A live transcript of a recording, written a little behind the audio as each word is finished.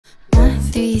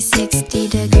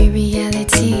360-degree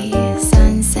reality.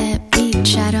 Sunset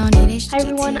beach, I don't need HGTV. Hi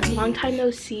everyone, long time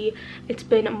no see. It's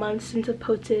been months since I've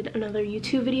posted another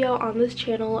YouTube video on this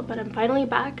channel, but I'm finally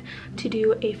back to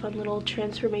do a fun little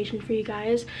transformation for you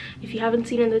guys. If you haven't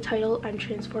seen in the title, I'm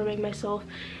transforming myself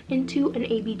into an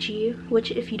ABG,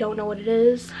 which if you don't know what it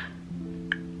is,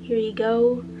 here you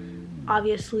go.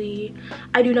 Obviously,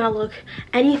 I do not look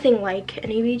anything like an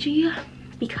ABG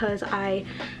because I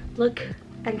look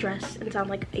and dress and sound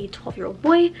like a 12-year-old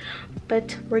boy,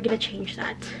 but we're gonna change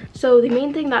that. So the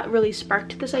main thing that really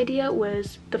sparked this idea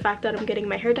was the fact that I'm getting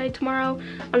my hair dyed tomorrow.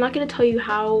 I'm not gonna tell you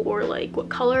how or like what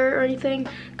color or anything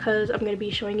because I'm gonna be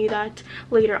showing you that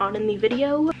later on in the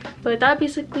video, but that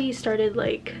basically started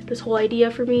like this whole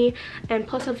idea for me. And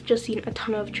plus I've just seen a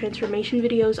ton of transformation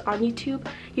videos on YouTube.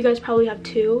 You guys probably have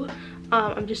too.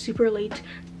 I'm just super late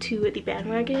to the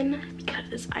bandwagon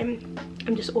because I'm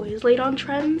just always late on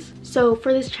trends. So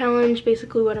for this challenge,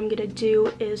 basically what I'm gonna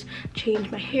do is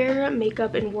change my hair,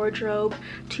 makeup, and wardrobe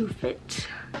to fit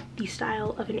the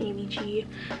style of an ABG,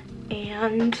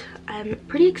 and I'm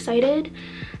pretty excited.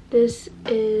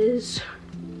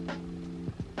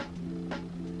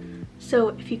 So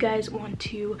if you guys want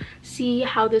to see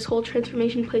how this whole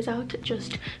transformation plays out,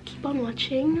 just keep on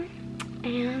watching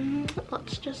and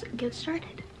let's just get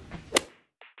started.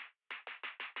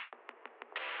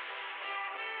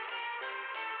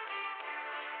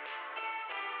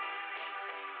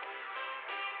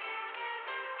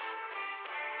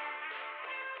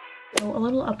 So a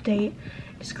little update,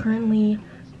 it's currently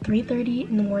 3:30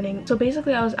 in the morning. So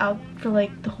basically I was out for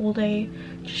like the whole day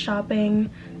just shopping,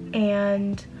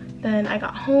 and then I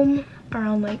got home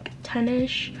around like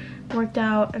 10ish, worked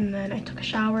out, and then I took a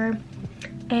shower,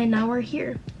 and now we're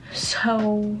here.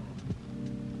 So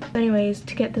anyways,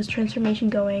 to get this transformation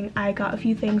going, I got a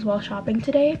few things while shopping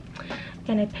today,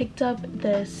 and I picked up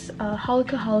this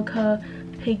hisohkah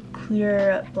pig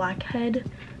clear blackhead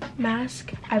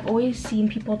mask. I've always seen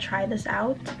people try this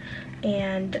out,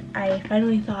 and I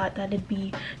finally thought that it'd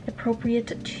be appropriate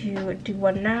to do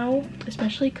one now,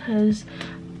 especially because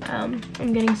I'm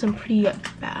getting some pretty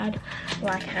bad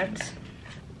blackheads.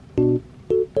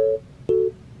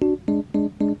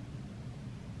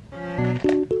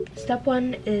 Step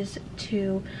one is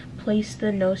to place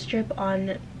the nose strip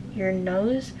on your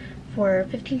nose for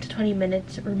 15 to 20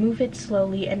 minutes, remove it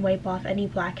slowly, and wipe off any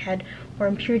blackhead or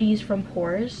impurities from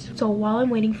pores. So while I'm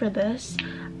waiting for this,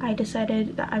 I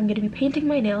decided that I'm going to be painting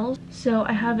my nails. So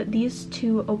I have these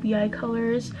two OBI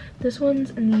colors. This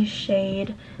one's in the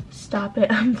shade Stop It,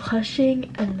 I'm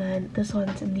Blushing, and then this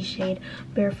one's in the shade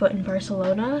Barefoot in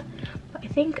Barcelona. But I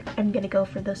think I'm going to go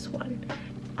for this one.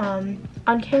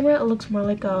 On camera it looks more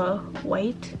like a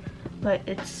white, but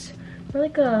it's more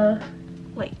like a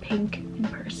light pink in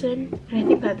person, and I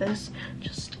think that this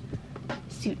just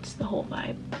suits the whole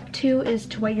vibe. 2 is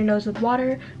to wet your nose with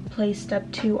water. Place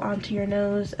step 2 onto your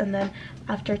nose, and then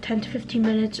after 10 to 15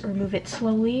 minutes remove it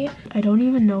slowly. I don't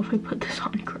even know if I put this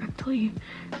on correctly,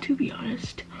 to be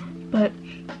honest, but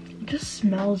it just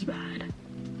smells bad.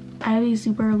 I have a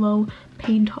super low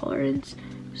pain tolerance,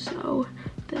 so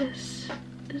this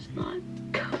is not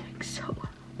going so well.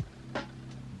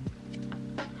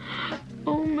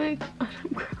 Oh my god,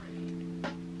 I'm crying.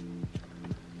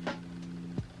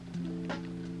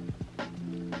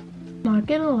 Not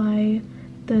gonna lie,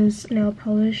 this nail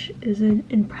polish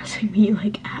isn't impressing me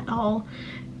like at all.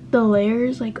 The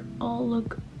layers like all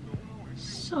look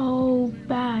so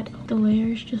bad. The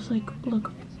layers just like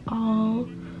look all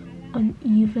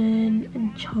uneven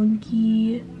and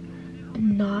chunky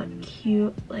and not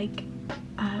cute like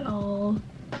at all.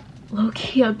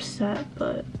 Low-key upset,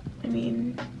 but I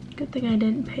mean, good thing I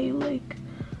didn't pay like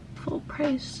full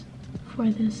price for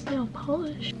this nail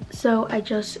polish. So I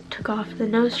just took off the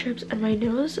nose strips, and my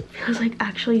nose feels like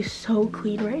actually so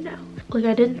clean right now. Like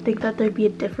I didn't think that there'd be a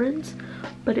difference,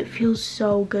 but it feels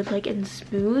so good, like, and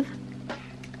smooth.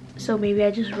 So maybe I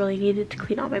just really needed to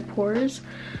clean out my pores,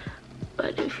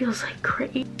 but it feels like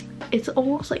great. It's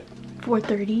almost like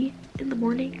 4:30 in the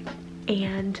morning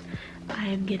and I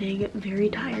am getting very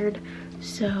tired.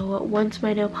 So once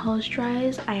my nail polish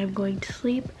dries, I am going to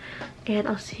sleep, and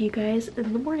I'll see you guys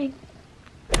in the morning.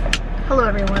 Hello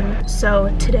everyone. So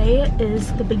today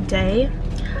is the big day.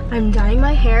 I'm dyeing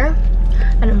my hair,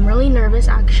 and I'm really nervous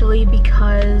actually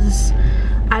because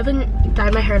I haven't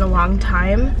dyed my hair in a long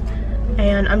time,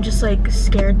 and I'm just like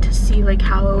scared to see like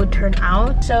how it would turn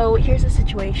out. So here's the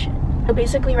situation. So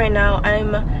basically right now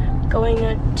I'm going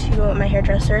to my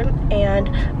hairdresser, and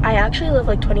I actually live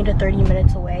like 20 to 30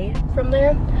 minutes away from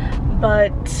there,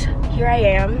 but here I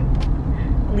am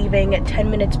leaving 10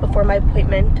 minutes before my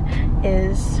appointment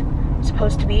is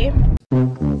supposed to be.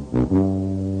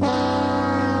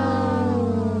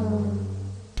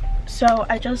 So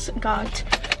I just got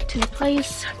to the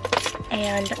place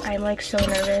and I'm like so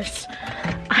nervous.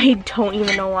 I don't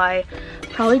even know why.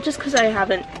 Probably just because I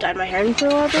haven't dyed my hair in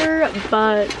forever,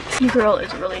 but your girl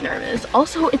is really nervous.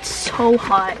 Also, it's so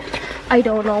hot. I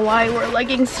don't know why I wear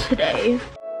leggings today.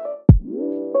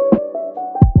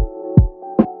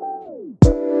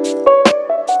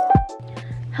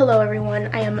 Hello everyone,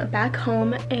 I am back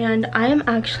home and I am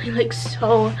actually like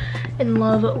so in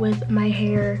love with my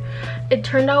hair. It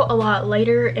turned out a lot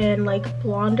lighter and like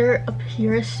blonder up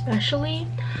here especially,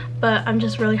 but I'm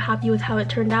just really happy with how it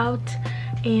turned out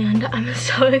and I'm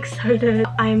so excited.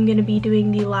 I'm gonna be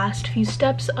doing the last few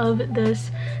steps of this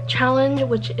challenge,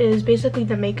 which is basically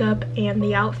the makeup and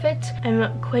the outfit.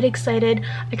 I'm quite excited.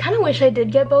 I kind of wish I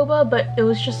did get boba, but it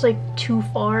was just like too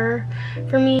far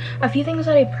for me. A few things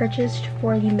that I purchased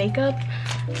for the makeup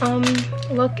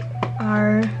look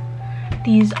are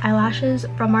these eyelashes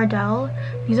from Ariel.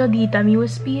 These are the Demi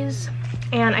Wispies,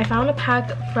 and I found a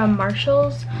pack from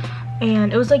Marshall's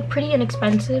and it was like pretty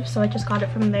inexpensive, so I just got it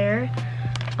from there.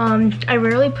 I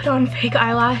rarely put on fake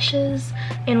eyelashes,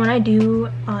 and when I do,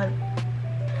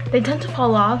 they tend to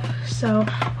fall off, so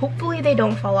hopefully they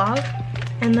don't fall off.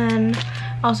 And then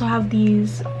I also have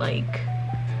these like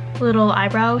little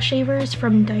eyebrow shavers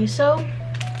from Daiso,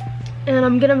 and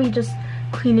I'm gonna be just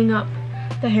cleaning up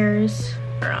the hairs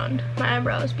around my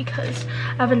eyebrows because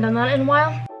I haven't done that in a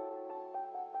while.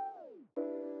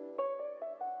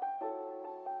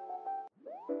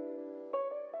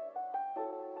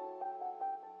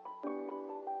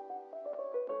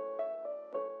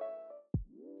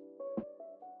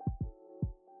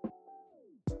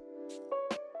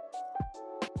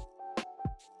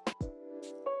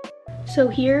 So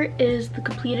here is the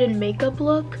completed makeup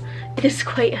look. It is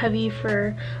quite heavy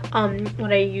for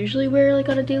what I usually wear like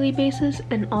on a daily basis,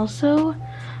 and also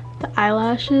the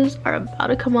eyelashes are about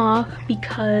to come off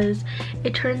because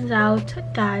it turns out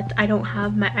that I don't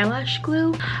have my eyelash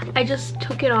glue. I just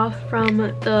took it off from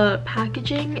the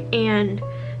packaging, and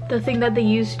the thing that they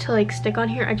use to like stick on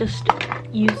here, I just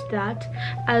used that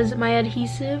as my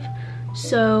adhesive.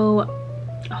 So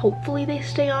hopefully they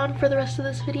stay on for the rest of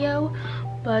this video.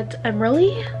 But I'm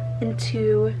really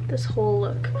into this whole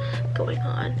look going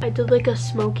on. I did like a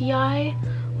smoky eye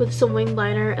with some winged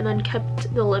liner and then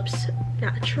kept the lips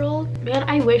natural. Man,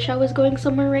 I wish I was going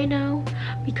somewhere right now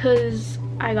because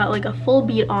I got like a full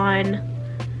beat on.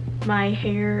 My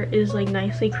hair is like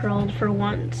nicely curled for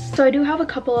once. So I do have a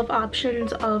couple of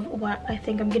options of what I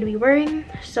think I'm gonna be wearing.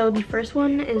 So the first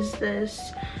one is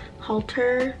this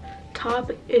halter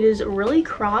top. It is really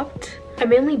cropped. I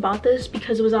mainly bought this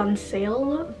because it was on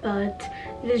sale, but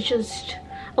it is just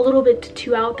a little bit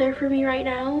too out there for me right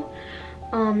now.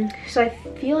 So I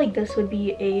feel like this would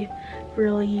be a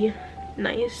really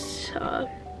nice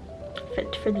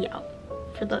fit for the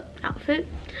outfit.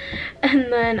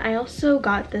 And then I also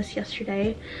got this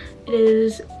yesterday. It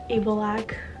is a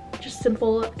black, just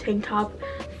simple tank top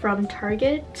from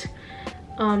Target.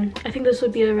 I think this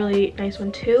would be a really nice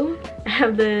one too. I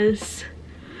have this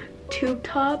tube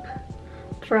top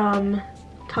from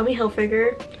Tommy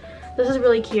Hilfiger. This is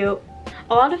really cute.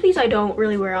 A lot of these I don't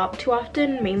really wear out too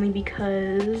often, mainly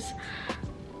because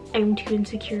I'm too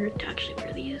insecure to actually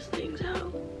wear these things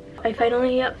out. I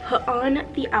finally put on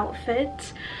the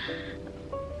outfit.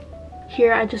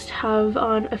 Here I just have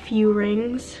on a few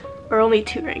rings, or only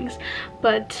 2 rings,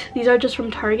 but these are just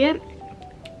from Target.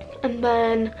 And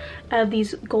then I have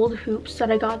these gold hoops that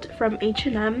I got from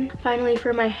H&M. Finally,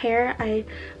 for my hair, I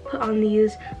put on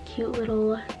these cute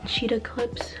little cheetah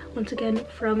clips, once again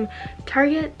from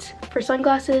Target. For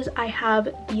sunglasses, I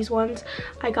have these ones.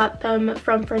 I got them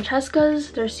from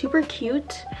Francesca's. They're super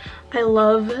cute. I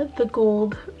love the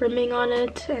gold rimming on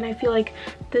it, and I feel like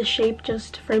the shape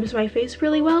just frames my face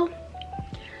really well.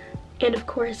 And of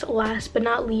course, last but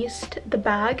not least, the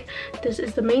bag. This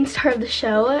is the main star of the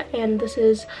show, and this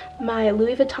is my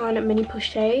Louis Vuitton mini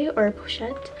pochette, or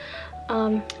pochette.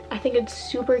 I think it's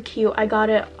super cute. I got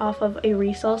it off of a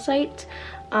resale site.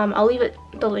 I'll leave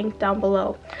the link down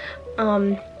below.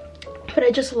 But I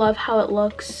just love how it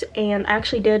looks, and I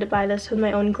actually did buy this with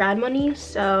my own grad money,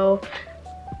 so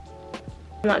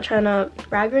I'm not trying to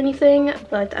brag or anything,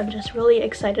 but I'm just really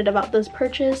excited about this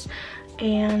purchase.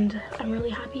 And I'm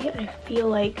really happy. I feel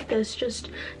like this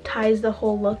just ties the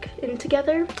whole look in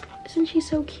together. Isn't she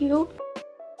so cute?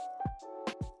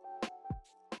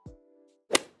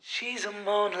 She's a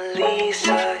Mona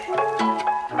Lisa.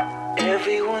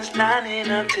 Everyone's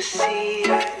lining up to see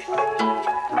her.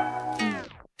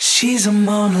 She's a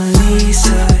Mona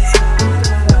Lisa.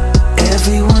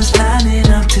 Everyone's lining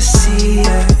up to to see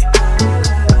it.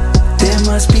 There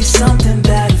must be something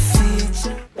that feeds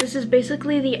you. This is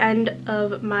basically the end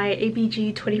of my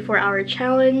ABG 24-hour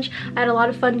challenge. I had a lot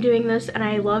of fun doing this and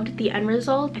I loved the end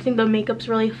result. I think the makeup's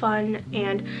really fun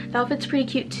and the outfit's pretty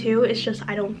cute too. It's just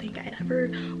I don't think I'd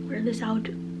ever wear this out,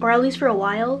 or at least for a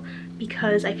while,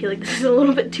 because I feel like this is a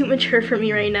little bit too mature for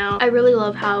me right now. I really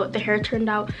love how the hair turned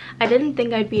out. I didn't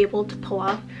think I'd be able to pull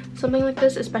off something like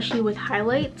this, especially with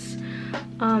highlights.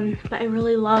 But I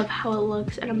really love how it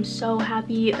looks and I'm so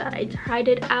happy that I tried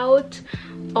it out.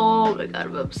 Oh my god,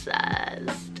 I'm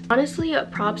obsessed. Honestly,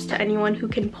 props to anyone who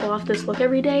can pull off this look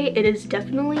every day. It is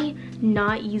definitely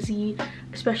not easy,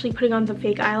 especially putting on the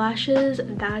fake eyelashes.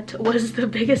 That was the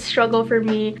biggest struggle for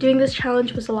me. Doing this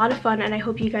challenge was a lot of fun and I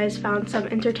hope you guys found some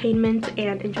entertainment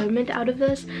and enjoyment out of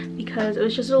this, because it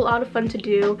was just a lot of fun to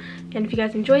do. And if you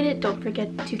guys enjoyed it, don't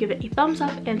forget to give it a thumbs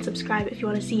up and subscribe if you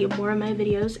want to see more of my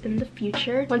videos in the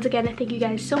future. Once again, I thank you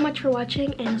guys so much for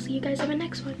watching and I'll see you guys in my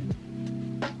next one.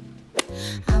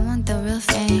 I want the real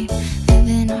thing.